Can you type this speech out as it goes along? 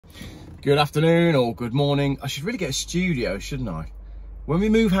Good afternoon or good morning. I should really get a studio, shouldn't I? When we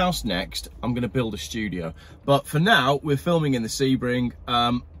move house next, I'm going to build a studio. But for now, we're filming in the Sebring.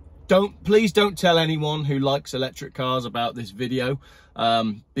 Please don't tell anyone who likes electric cars about this video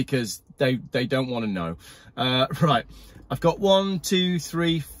because they don't want to know. Right, I've got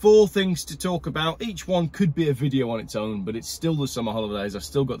 4 things to talk about. Each one could be a video on its own, but it's still the summer holidays. I've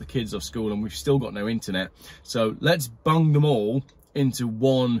still got the kids off school and we've still got no internet. So let's bung them all into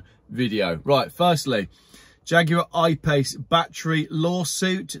one video. Right, firstly, Jaguar iPace battery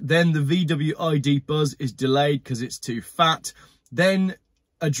lawsuit. Then the VW ID Buzz is delayed because it's too fat. Then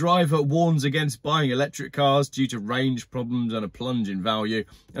a driver warns against buying electric cars due to range problems and a plunge in value.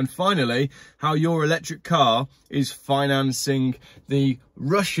 And finally, how your electric car is financing the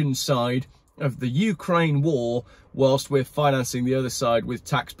Russian side of the Ukraine war whilst we're financing the other side with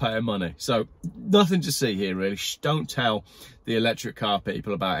taxpayer money. So nothing to see here really. Don't tell the electric car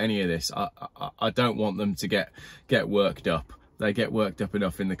people about any of this. I don't want them to get worked up. They get worked up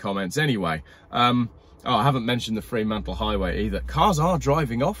enough in the comments anyway. Oh, I haven't mentioned the Fremantle Highway either. Cars are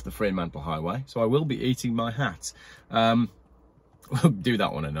driving off the Fremantle Highway, so I will be eating my hat. We'll do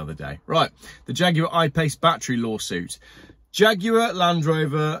that one another day. Right, the Jaguar iPace battery lawsuit. Jaguar Land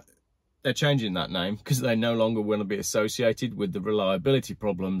Rover, they're changing that name because they no longer want to be associated with the reliability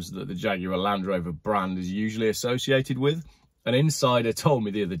problems that the Jaguar Land Rover brand is usually associated with. An insider told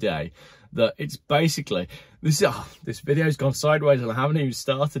me the other day that it's basically, this video's gone sideways and I haven't even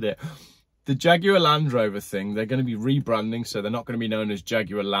started it. The Jaguar Land Rover thing, they're going to be rebranding, so they're not going to be known as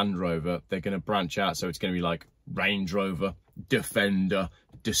Jaguar Land Rover. They're going to branch out, so it's going to be like Range Rover, Defender,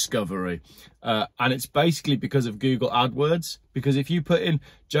 Discovery. And it's basically because of Google AdWords, because if you put in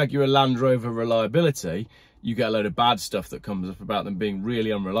Jaguar Land Rover reliability, you get a load of bad stuff that comes up about them being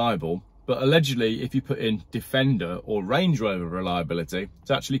really unreliable. But allegedly, if you put in Defender or Range Rover reliability,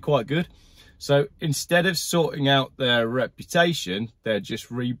 it's actually quite good. So instead of sorting out their reputation, they're just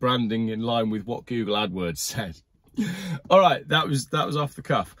rebranding in line with what Google AdWords said. All right, that was off the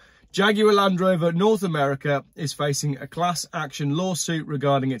cuff. Jaguar Land Rover North America is facing a class action lawsuit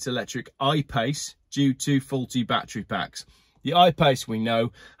regarding its electric iPace due to faulty battery packs. The iPace, we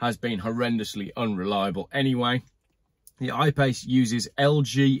know, has been horrendously unreliable anyway. The iPace uses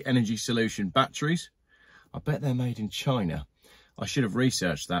LG Energy Solution batteries. I bet they're made in China. I should have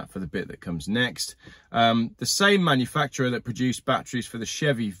researched that for the bit that comes next. The same manufacturer that produced batteries for the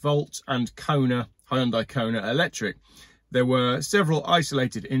Chevy Volt and Hyundai Kona Electric. There were several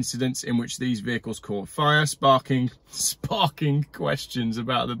isolated incidents in which these vehicles caught fire, sparking questions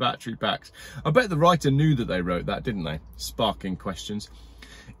about the battery packs. I bet the writer knew that they wrote that, didn't they? Sparking questions.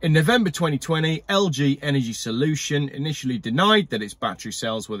 In November 2020, LG Energy Solution initially denied that its battery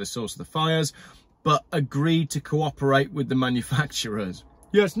cells were the source of the fires, but agreed to cooperate with the manufacturers.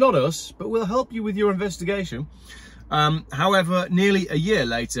 Yeah, it's not us, but we'll help you with your investigation. However, nearly a year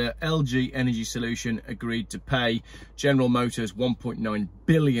later, LG Energy Solution agreed to pay General Motors £1.9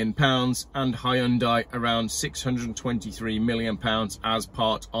 billion and Hyundai around £623 million as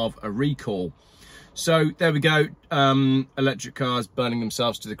part of a recall. So there we go, electric cars burning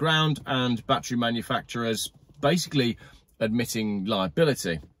themselves to the ground and battery manufacturers basically admitting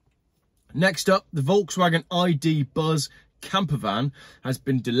liability. Next up, the Volkswagen ID Buzz camper van has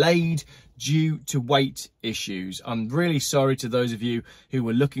been delayed due to weight issues. I'm really sorry to those of you who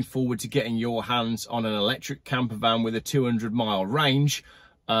were looking forward to getting your hands on an electric camper van with a 200-mile range.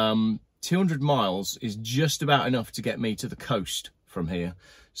 200 miles is just about enough to get me to the coast from here.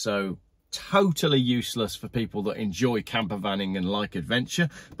 So totally useless for people that enjoy camper vanning and like adventure,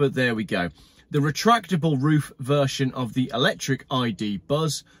 but there we go. The retractable roof version of the electric ID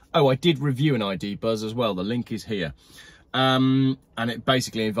Buzz. Oh, I did review an ID Buzz as well. The link is here. And it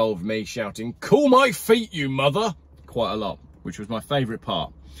basically involved me shouting, "Cool my feet, you mother!" quite a lot, which was my favourite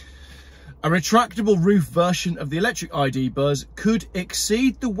part. A retractable roof version of the electric ID Buzz could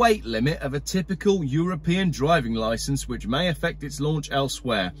exceed the weight limit of a typical European driving licence, which may affect its launch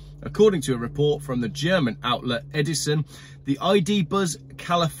elsewhere. According to a report from the German outlet Edison, the ID Buzz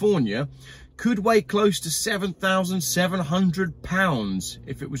California could weigh close to 7,700 pounds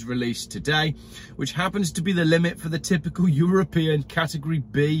if it was released today, which happens to be the limit for the typical European Category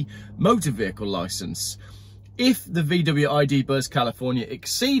B motor vehicle licence. If the VW ID Buzz California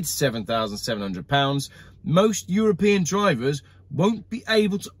exceeds 7,700 pounds, most European drivers won't be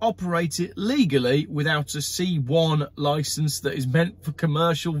able to operate it legally without a C1 licence that is meant for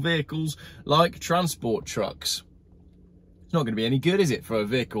commercial vehicles like transport trucks. It's not going to be any good, is it, for a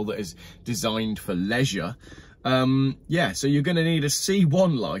vehicle that is designed for leisure? Yeah, so you're going to need a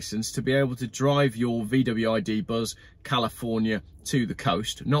C1 license to be able to drive your VW ID Buzz California to the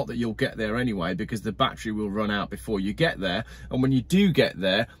coast. Not that you'll get there anyway, because the battery will run out before you get there. And when you do get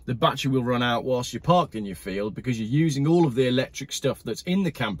there, the battery will run out whilst you're parked in your field, because you're using all of the electric stuff that's in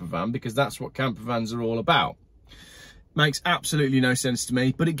the camper van, because that's what camper vans are all about. Makes absolutely no sense to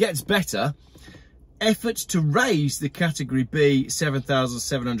me, but it gets better. Efforts to raise the Category B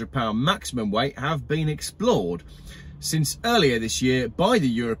 £7,700 maximum weight have been explored since earlier this year by the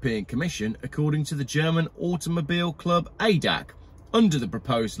European Commission, according to the German automobile club ADAC. Under the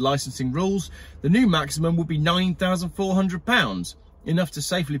proposed licensing rules, the new maximum would be £9,400, enough to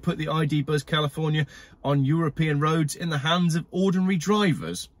safely put the ID Buzz California on European roads in the hands of ordinary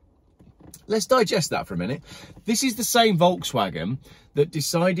drivers. Let's digest that for a minute. This is the same Volkswagen that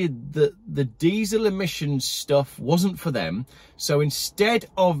decided that the diesel emissions stuff wasn't for them. So instead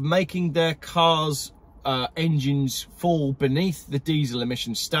of making their cars engines fall beneath the diesel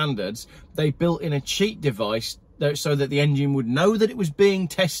emission standards, they built in a cheat device so that the engine would know that it was being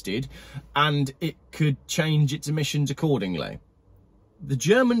tested and it could change its emissions accordingly. The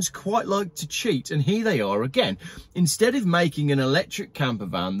Germans quite like to cheat, and here they are again. Instead of making an electric camper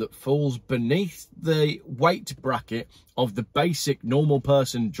van that falls beneath the weight bracket of the basic normal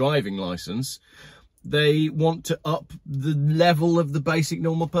person driving license, they want to up the level of the basic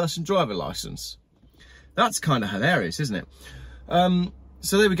normal person driver license. That's kind of hilarious, isn't it?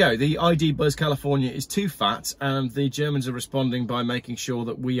 So there we go. The ID Buzz California is too fat, and the Germans are responding by making sure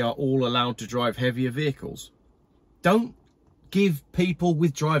that we are all allowed to drive heavier vehicles. Don't give people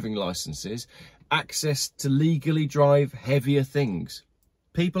with driving licenses access to legally drive heavier things.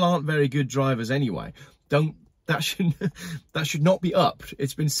 People aren't very good drivers anyway. That should not be upped.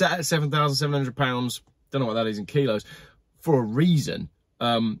 It's been set at £7,700. Don't know what that is in kilos, for a reason.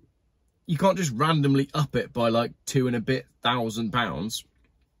 You can't just randomly up it by like £2,000 and a bit.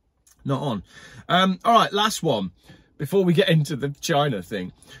 Not on. All right, last one before we get into the China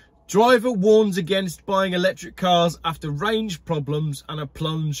thing. Driver warns against buying electric cars after range problems and a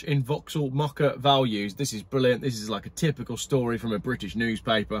plunge in Vauxhall Mocha values. This is brilliant. This is like a typical story from a British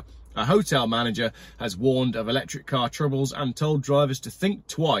newspaper. A hotel manager has warned of electric car troubles and told drivers to think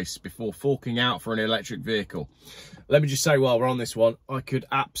twice before forking out for an electric vehicle. Let me just say, while we're on this one, I could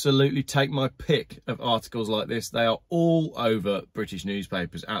absolutely take my pick of articles like this. They are all over British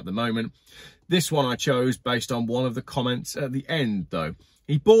newspapers at the moment. This one I chose based on one of the comments at the end, though.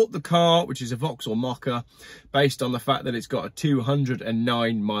 He bought the car, which is a Vauxhall Mocha, based on the fact that it's got a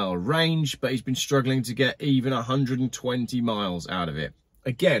 209-mile range, but he's been struggling to get even 120 miles out of it.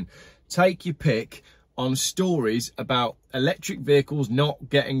 Again, take your pick on stories about electric vehicles not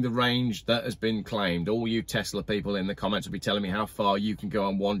getting the range that has been claimed. All you Tesla people in the comments will be telling me how far you can go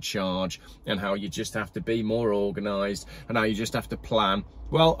on one charge and how you just have to be more organised and how you just have to plan.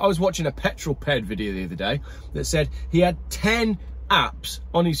 Well, I was watching a petrol ped video the other day that said he had 10 apps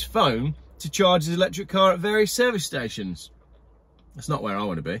on his phone to charge his electric car at various service stations. That's not where I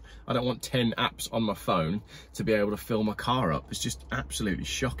want to be. I don't want 10 apps on my phone to be able to fill my car up. It's just absolutely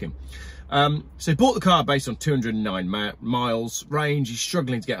shocking. So he bought the car based on 209 miles range. He's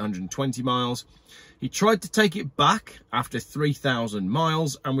struggling to get 120 miles. He tried to take it back after 3,000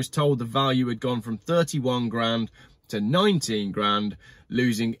 miles and was told the value had gone from 31 grand to 19 grand,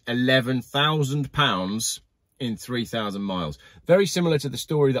 losing £11,000 in 3,000 miles. Very similar to the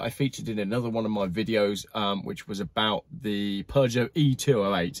story that I featured in another one of my videos, which was about the Peugeot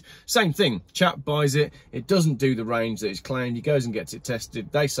E208. Same thing, chap buys it, it doesn't do the range that is claimed, he goes and gets it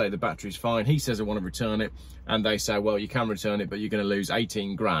tested, they say the battery's fine, he says I want to return it, and they say, well, you can return it, but you're going to lose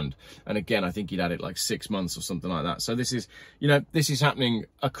 18 grand. And again, I think he'd had it like 6 months or something like that. So this is, you know, this is happening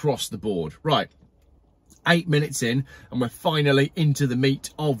across the board. Right. 8 minutes in and we're finally into the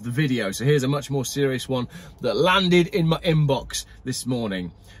meat of the video. So here's a much more serious one that landed in my inbox this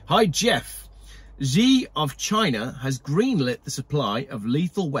morning. Hi Jeff, Xi of China has greenlit the supply of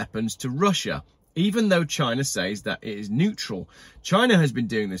lethal weapons to Russia, even though China says that it is neutral. China has been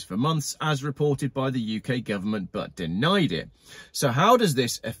doing this for months, as reported by the UK government, but denied it. So how does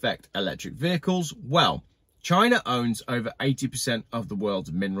this affect electric vehicles? Well, China owns over 80% of the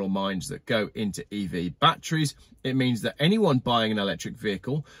world's mineral mines that go into EV batteries. It means that anyone buying an electric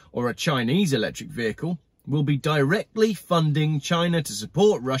vehicle or a Chinese electric vehicle will be directly funding China to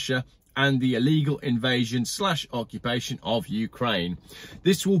support Russia and the illegal invasion / occupation of Ukraine.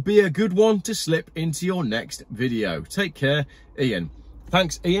 This will be a good one to slip into your next video. Take care, Ian.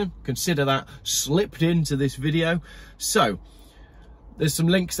 Thanks, Ian. Consider that slipped into this video. So, there's some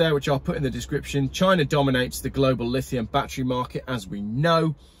links there which I'll put in the description. China dominates the global lithium battery market, as we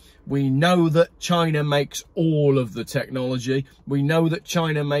know. We know that China makes all of the technology. We know that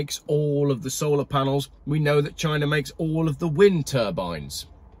China makes all of the solar panels. We know that China makes all of the wind turbines.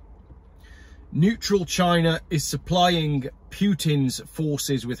 Neutral China is supplying Putin's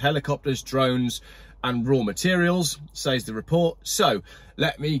forces with helicopters, drones, and raw materials, says the report. So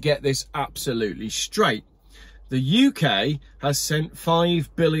let me get this absolutely straight. The UK has sent £5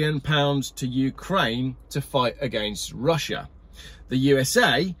 billion to Ukraine to fight against Russia. The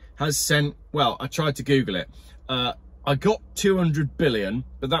USA has sent, well, I tried to Google it. I got 200 billion,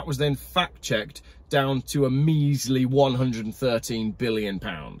 but that was then fact checked down to a measly 113 billion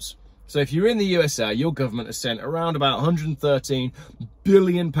pounds. So if you're in the USA, your government has sent around about 113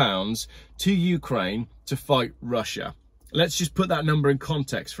 billion pounds to Ukraine to fight Russia. Let's just put that number in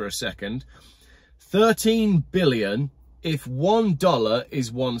context for a second. 13 billion, if $1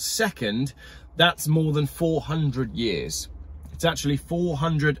 is 1 second, that's more than 400 years. It's actually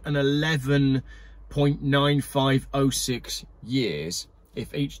 411.9506 years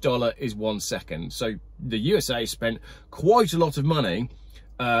if each dollar is 1 second. So the USA spent quite a lot of money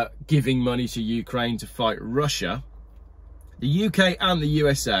giving money to Ukraine to fight Russia. The UK and the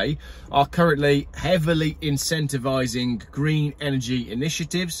USA are currently heavily incentivizing green energy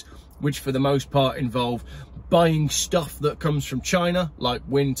initiatives, which for the most part involve buying stuff that comes from China, like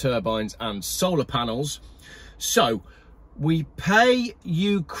wind turbines and solar panels. So we pay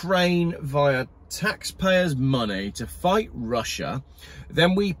Ukraine via taxpayers' money to fight Russia,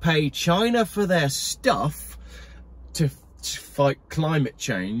 then we pay China for their stuff to fight climate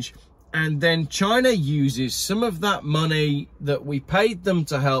change, and then China uses some of that money that we paid them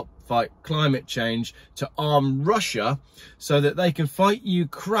to help fight climate change to arm Russia so that they can fight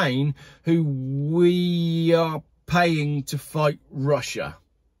Ukraine, who we are paying to fight Russia.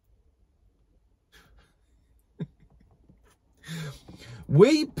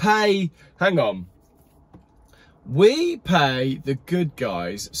 We pay, hang on, we pay the good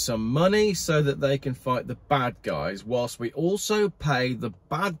guys some money so that they can fight the bad guys, whilst we also pay the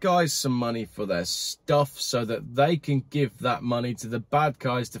bad guys some money for their stuff so that they can give that money to the bad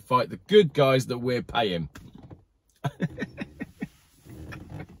guys to fight the good guys that we're paying.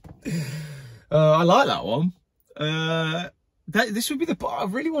 I like that one. This would be the, I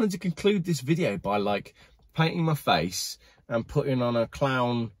really wanted to conclude this video by like painting my face and putting on a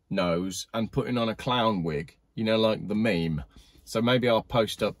clown nose and putting on a clown wig, you know, like the meme. So maybe I'll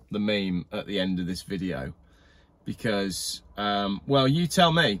post up the meme at the end of this video because, well, you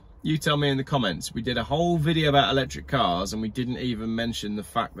tell me in the comments. We did a whole video about electric cars and we didn't even mention the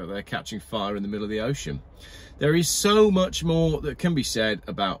fact that they're catching fire in the middle of the ocean. There is so much more that can be said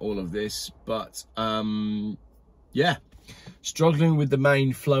about all of this, but yeah, struggling with the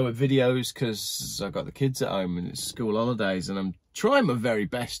main flow of videos because I've got the kids at home and it's school holidays, and I'm trying my very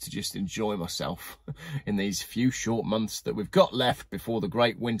best to just enjoy myself in these few short months that we've got left before the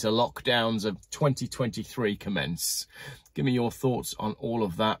great winter lockdowns of 2023 commence. Give me your thoughts on all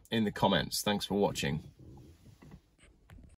of that in the comments. Thanks for watching.